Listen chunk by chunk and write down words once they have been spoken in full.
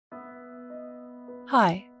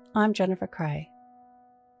Hi, I'm Jennifer Cray.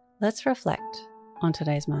 Let's reflect on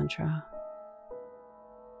today's mantra.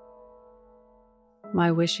 My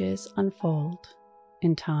wishes unfold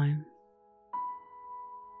in time.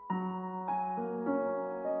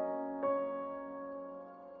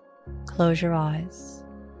 Close your eyes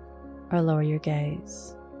or lower your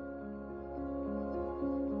gaze.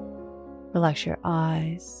 Relax your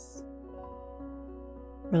eyes.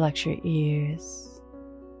 Relax your ears.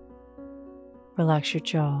 Relax your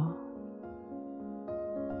jaw.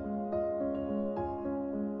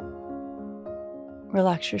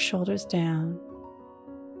 Relax your shoulders down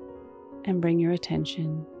and bring your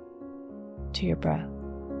attention to your breath.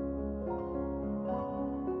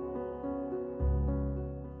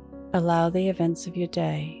 Allow the events of your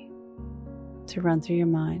day to run through your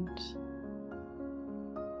mind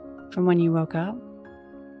from when you woke up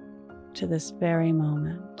to this very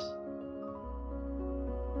moment,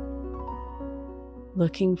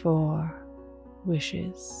 looking for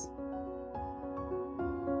wishes.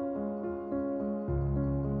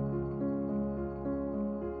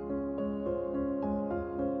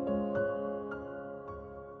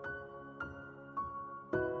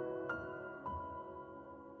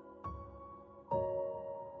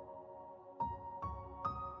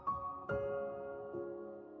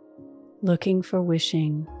 Looking for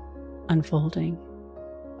wishing unfolding.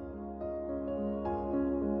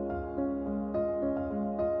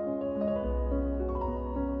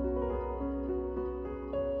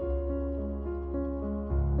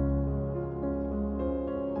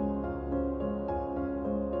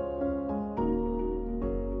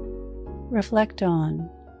 Reflect on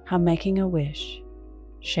how making a wish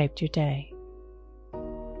shaped your day.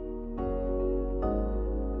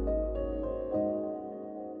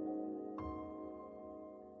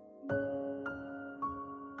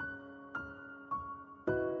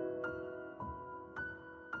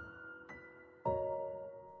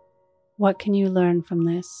 What can you learn from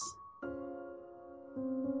this?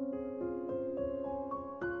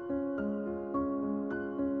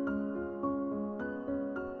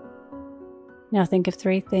 Now think of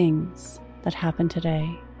 3 things that happened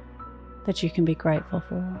today that you can be grateful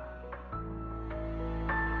for.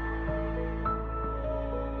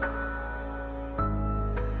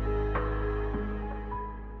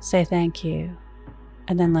 Say thank you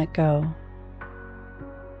and then let go,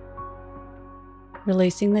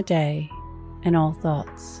 releasing the day and all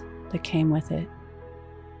thoughts that came with it.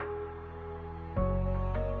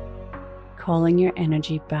 Calling your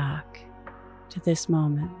energy back to this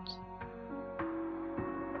moment.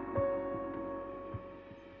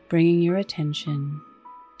 Bringing your attention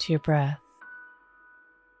to your breath.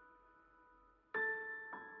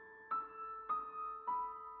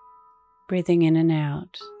 Breathing in and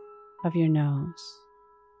out of your nose.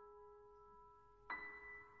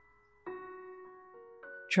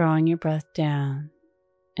 Drawing your breath down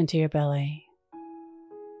into your belly,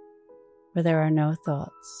 where there are no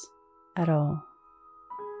thoughts at all.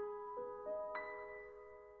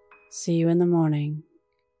 See you in the morning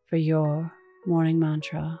for your morning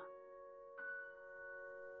mantra.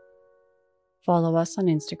 Follow us on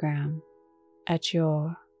Instagram at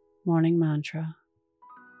Your Morning Mantra.